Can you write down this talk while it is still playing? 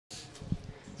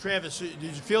Travis, did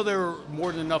you feel there were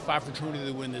more than enough opportunity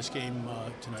to win this game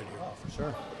tonight here? Oh, for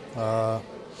sure.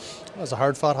 It was a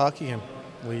hard-fought hockey game.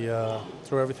 We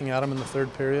threw everything at them in the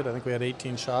third period. I think we had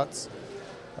 18 shots.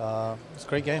 It was a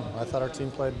great game. I thought our team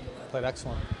played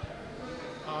excellent.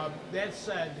 That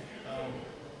said,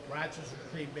 Rochester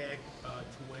came back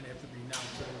to win after being down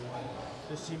 7-1.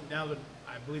 This team, now that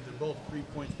I believe they're both 3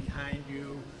 points behind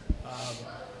you,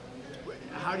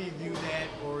 how do you view that,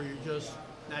 or you're just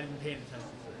not even paying attention?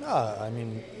 I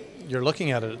mean, you're looking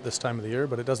at it at this time of the year,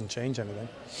 but it doesn't change anything.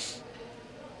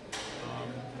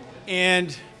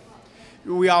 And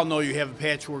we all know you have a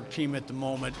patchwork team at the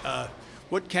moment.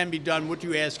 What can be done? What do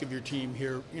you ask of your team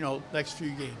here, next few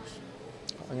games?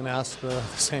 I'm going to ask the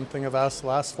same thing I've asked the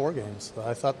last 4 games.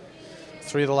 I thought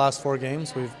 3 of the last 4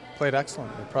 games we've played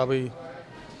excellent. We probably,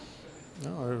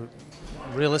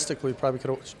 realistically, probably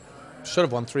should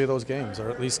have won 3 of those games,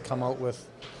 or at least come out with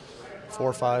 4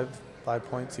 or 5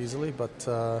 points easily. But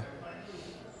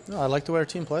I like the way our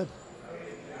team played.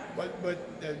 But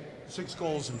 6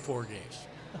 goals in 4 games.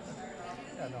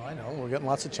 Yeah, no, I know. We're getting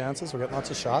lots of chances. We're getting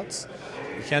lots of shots.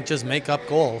 You can't just make up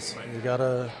goals. You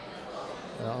gotta,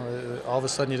 all of a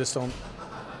sudden you just don't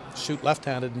shoot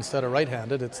left-handed instead of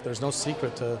right-handed. There's no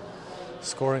secret to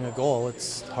scoring a goal.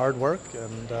 It's hard work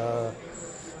and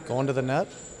going to the net.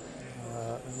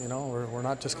 We're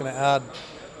not just going to add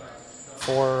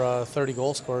 4 30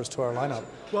 goal scorers to our lineup.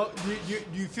 Well, do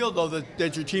you feel though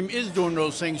that your team is doing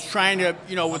those things, trying to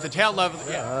with the talent level?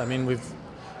 Yeah, I mean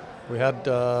we had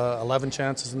 11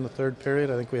 chances in the third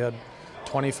period. I think we had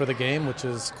 20 for the game, which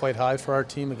is quite high for our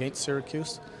team against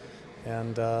Syracuse.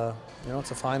 And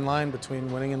it's a fine line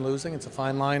between winning and losing. It's a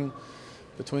fine line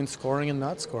between scoring and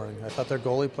not scoring. I thought their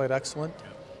goalie played excellent,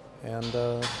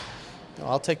 and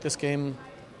I'll take this game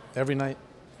every night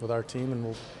with our team, and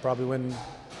we'll probably win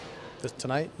this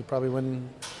tonight. We'll probably win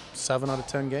 7 out of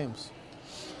 10 games.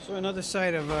 So another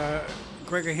side of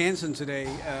Gregor Hanson today,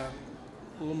 a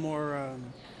little more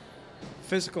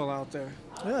physical out there.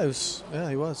 Yeah,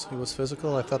 he was. He was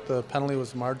physical. I thought the penalty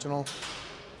was marginal.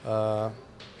 But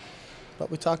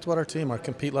we talked about our team. Our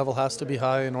compete level has to be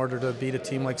high in order to beat a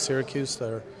team like Syracuse.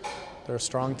 They're a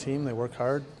strong team. They work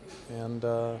hard. And,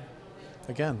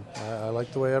 again, I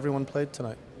like the way everyone played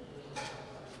tonight.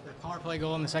 The power play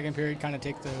goal in the second period kind of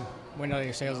take the wind out of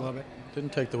your sails a little bit?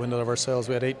 Didn't take the wind out of our sails.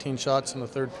 We had 18 shots in the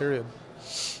third period.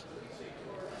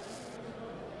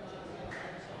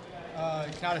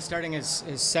 Kanata starting his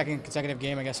second consecutive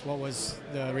game, I guess. What was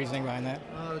the reasoning behind that?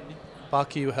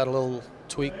 Baki had a little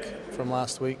tweak from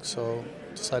last week, so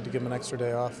decided to give him an extra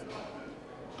day off.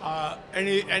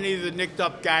 Any of the nicked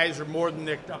up guys or more than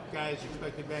nicked up guys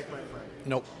expected back by Friday?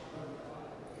 Nope.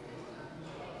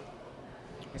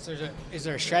 Is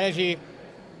there a strategy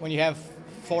when you have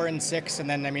 4 and 6, and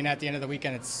then at the end of the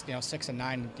weekend it's 6 and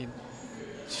 9?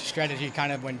 Strategy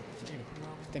kind of when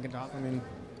thinking about.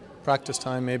 Practice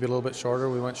time maybe a little bit shorter.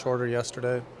 We went shorter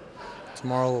yesterday.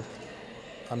 Tomorrow,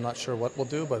 I'm not sure what we'll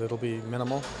do, but it'll be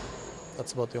minimal.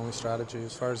 That's about the only strategy.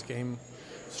 As far as game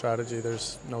strategy,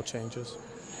 there's no changes.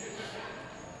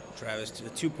 Travis,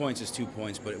 2 points is 2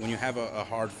 points, but when you have a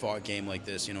hard-fought game like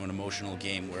this, an emotional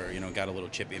game where, got a little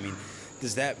chippy,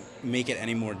 does that make it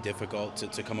any more difficult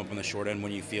to come up on the short end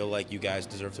when you feel like you guys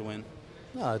deserve to win?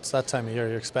 No, it's that time of year.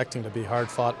 You're expecting to be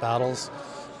hard-fought battles.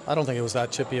 I don't think it was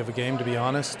that chippy of a game, to be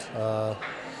honest. There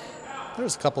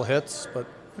was a couple hits, but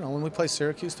when we play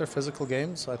Syracuse, they're physical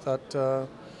games. I thought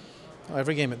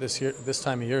every game at this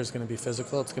time of year is going to be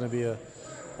physical. It's going to be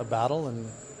a battle,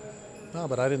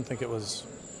 but I didn't think it was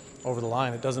over the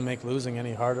line. It doesn't make losing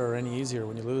any harder or any easier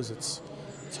when you lose. It's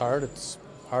hard. It's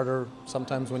harder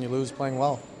sometimes when you lose playing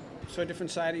well. So a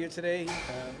different side of you today.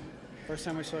 First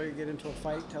time I saw you get into a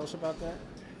fight. Tell us about that.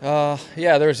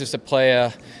 Yeah, there was just a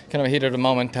play, kind of a heat of the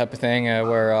moment type of thing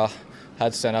where I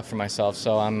had to stand up for myself.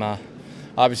 So I'm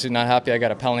obviously not happy I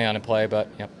got a penalty on the play, but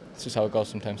it's just how it goes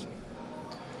sometimes.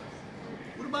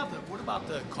 What about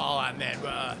the call on that?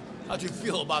 How'd you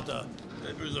feel about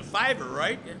it was a 5er,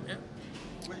 right?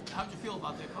 How'd you feel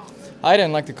about that call? I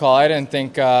didn't like the call. I didn't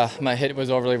think my hit was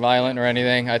overly violent or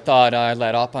anything. I thought I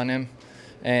let up on him,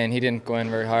 and he didn't go in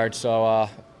very hard. So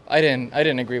I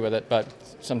didn't agree with it, but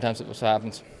sometimes it just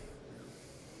happens.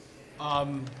 Are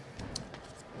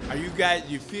you guys?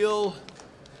 You feel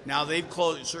now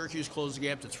Syracuse closed the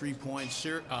gap to 3 points.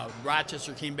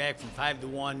 Rochester came back from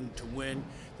 5-1 to win.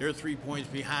 They're 3 points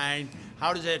behind.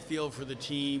 How does that feel for the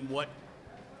team?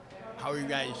 How are you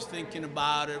guys thinking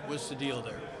about it? What's the deal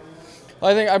there?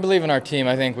 Well, I believe in our team.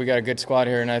 I think we got a good squad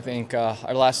here, and I think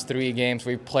our last 3 games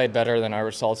we've played better than our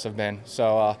results have been.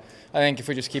 So I think if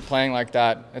we just keep playing like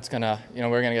that, it's gonna,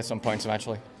 we're gonna get some points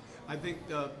eventually. I think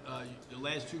the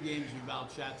last two games you've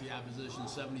outshot the opposition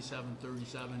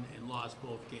 77-37 and lost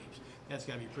both games. That's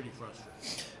got to be pretty frustrating.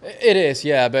 It is,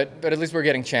 yeah, but at least we're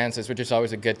getting chances, which is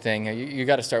always a good thing. You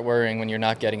got to start worrying when you're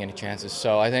not getting any chances.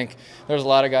 So I think there's a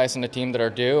lot of guys in the team that are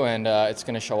due, and it's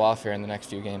going to show off here in the next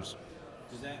few games.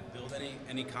 Does that build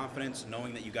any confidence,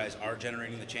 knowing that you guys are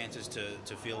generating the chances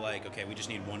to feel like, okay, we just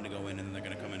need one to go in and then they're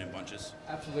going to come in bunches?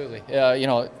 Absolutely.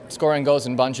 Yeah, scoring goes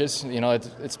in bunches.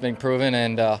 It's been proven,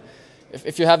 and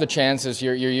if you have the chances,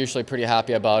 you're usually pretty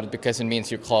happy about it because it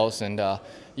means you're close, and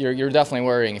you're definitely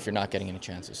worrying if you're not getting any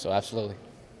chances. So absolutely.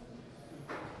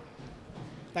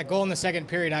 That goal in the second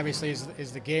period obviously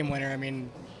is the game winner. I mean,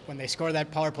 when they score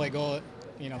that power play goal,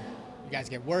 you guys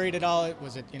get worried at all?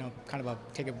 Was it, kind of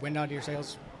take a wind out of your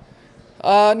sails?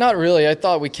 Not really. I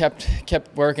thought we kept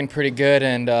working pretty good,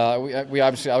 and we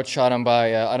obviously outshot them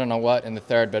by I don't know what in the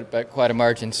third, but quite a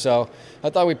margin. So I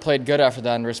thought we played good after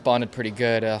that and responded pretty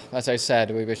good. As I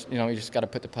said, we just got to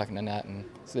put the puck in the net, and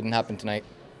it didn't happen tonight.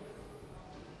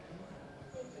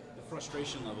 The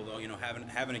frustration level, though,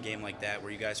 having a game like that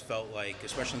where you guys felt like,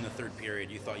 especially in the third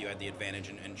period, you thought you had the advantage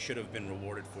and should have been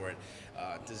rewarded for it.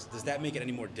 Does that make it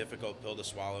any more difficult pill to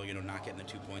swallow? Not getting the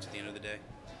 2 points at the end of the day.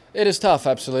 It is tough,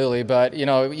 absolutely, but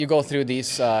you go through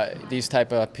these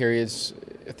type of periods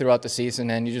throughout the season,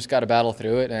 and you just got to battle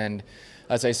through it. And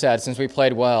as I said, since we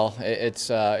played well, it's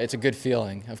a good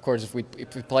feeling. Of course, if we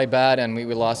play bad and we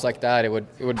lost like that, it would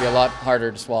be a lot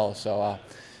harder to swallow. So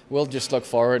we'll just look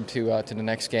forward to the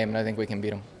next game, and I think we can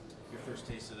beat them. Your first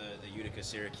taste of the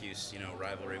Utica-Syracuse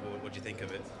rivalry, what'd you think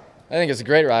of it? I think it's a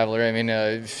great rivalry. I mean,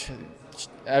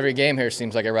 every game here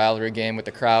seems like a rivalry game with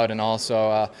the crowd, and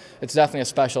also it's definitely a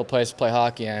special place to play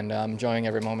hockey, and I'm enjoying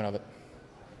every moment of it.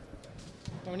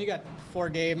 When you got 4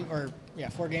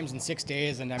 games in 6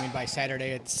 days, and I mean by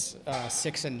Saturday it's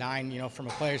 6 and 9. From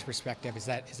a player's perspective, is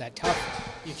that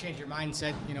tough? You change your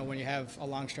mindset, when you have a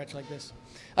long stretch like this.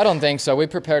 I don't think so. We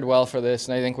prepared well for this,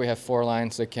 and I think we have 4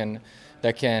 lines that can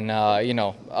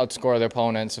outscore their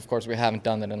opponents. Of course, we haven't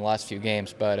done that in the last few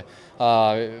games, but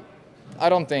I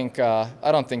don't think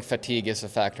fatigue is a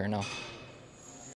factor. No.